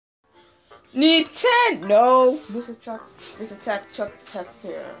Nintendo. No, this is Chuck. This is Chuck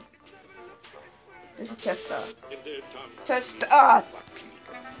Chester. This is Chester. Chester.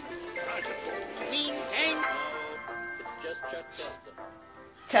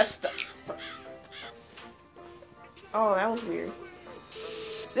 Chester. Oh, that was weird.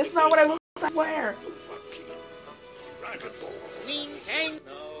 This is not what I look like. Where?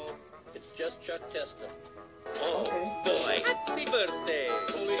 No, it's just Chuck Chester. Oh Okay. boy, happy birthday!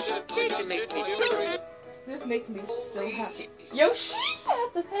 This makes me so happy. Yoshi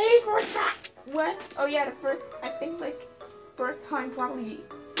have to pay for tax. What? Oh yeah, I think like first time probably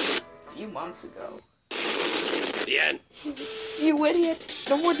a few months ago. The end. You idiot!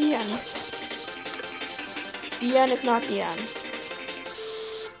 No more the end. The end is not the end.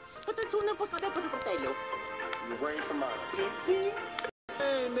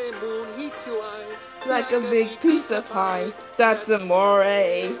 Like a big piece of pie. That's amore.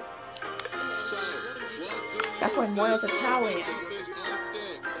 That's why Moya's Italian.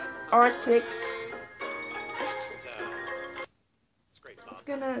 Arctic.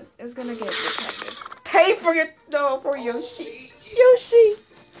 It's gonna get repetitive. Pay for your poor Yoshi. Yoshi.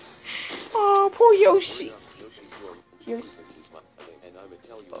 Oh, poor Yoshi. Yoshi.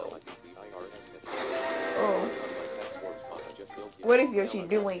 Oh. What is Yoshi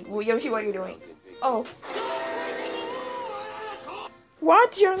doing? Well, Yoshi, what are you doing? Oh.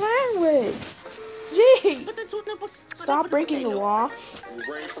 What's your language? Gee. Stop breaking the law.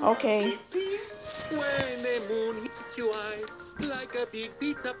 Okay.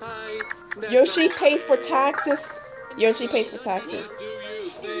 Yoshi pays for taxes. Yoshi pays for taxes.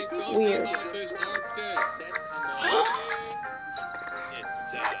 Weird.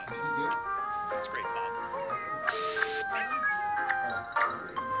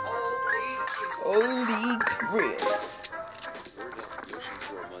 Holy crap.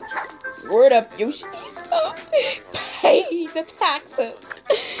 Word up, Yoshi. Pay the taxes.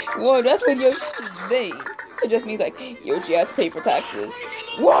 Whoa, that's what Yoshi saying. It just means like, Yoshi has to pay for taxes.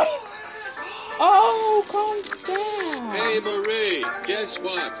 What? Oh, calm down. Hey Marie, guess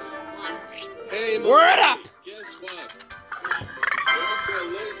what? Hey Marie, Word up. Guess what?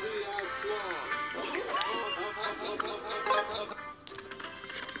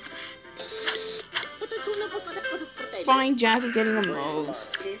 Fine, Jazz is getting the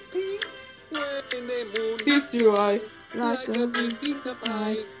most. This do I like a pizza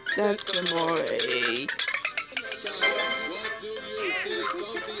pie. That's amore.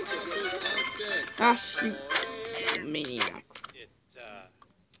 Ah, shoot. Maniacs.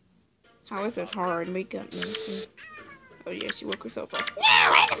 How is this hard? Makeup. Oh, yeah, she woke herself up. No,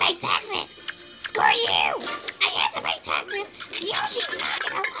 I have to pay taxes. Screw you. I have to pay taxes. Yoshi's not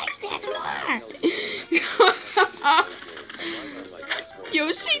gonna like this more.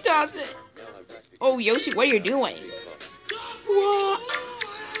 Yoshi does it. Oh, Yoshi, what are you doing? What?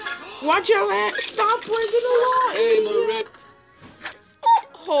 Watch your land. Stop breaking the law. Hey Marie.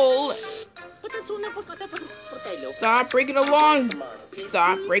 Hole. Stop breaking the law.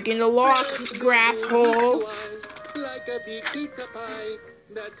 Stop breaking the law, grass hole.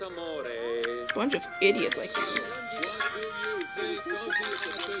 Bunch of idiots like you.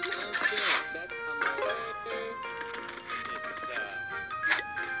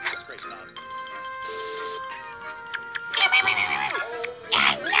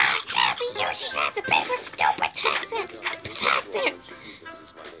 I'm not happy. Yoshi has to pay for stupid taxes.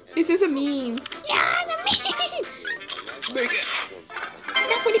 This is a meme. Yeah, the meme.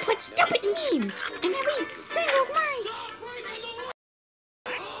 That's when he put stupid memes in every single line.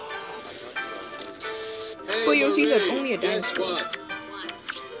 Hey But Yoshi's Marie, only a guess dinosaur. what?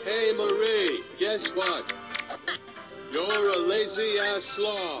 Hey Marie, guess what? You're a lazy ass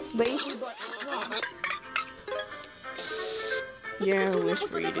sloth. Lazy but yeah, I wish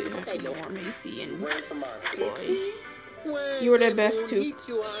we did have more Macy and Boy. You were the best two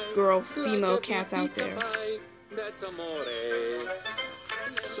female cats out there. So,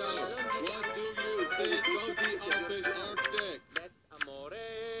 what do you think of the office Arctic?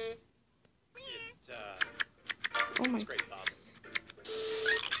 Oh my.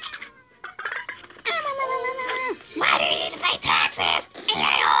 Why do you need to pay taxes? And I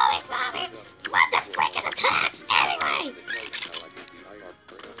always vomit. What the frick is a tax anyway?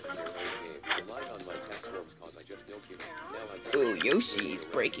 Oh, Yoshi's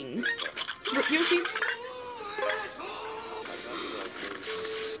breaking. Yoshi's.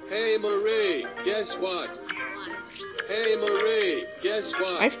 Hey Marie, guess what? Hey Marie, guess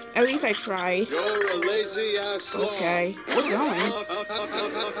what? At least I tried. You're a lazy ass sloth. Okay, we're going.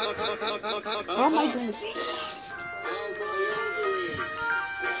 Oh my goodness.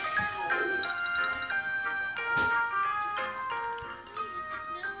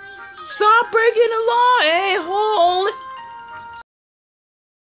 Stop breaking the law,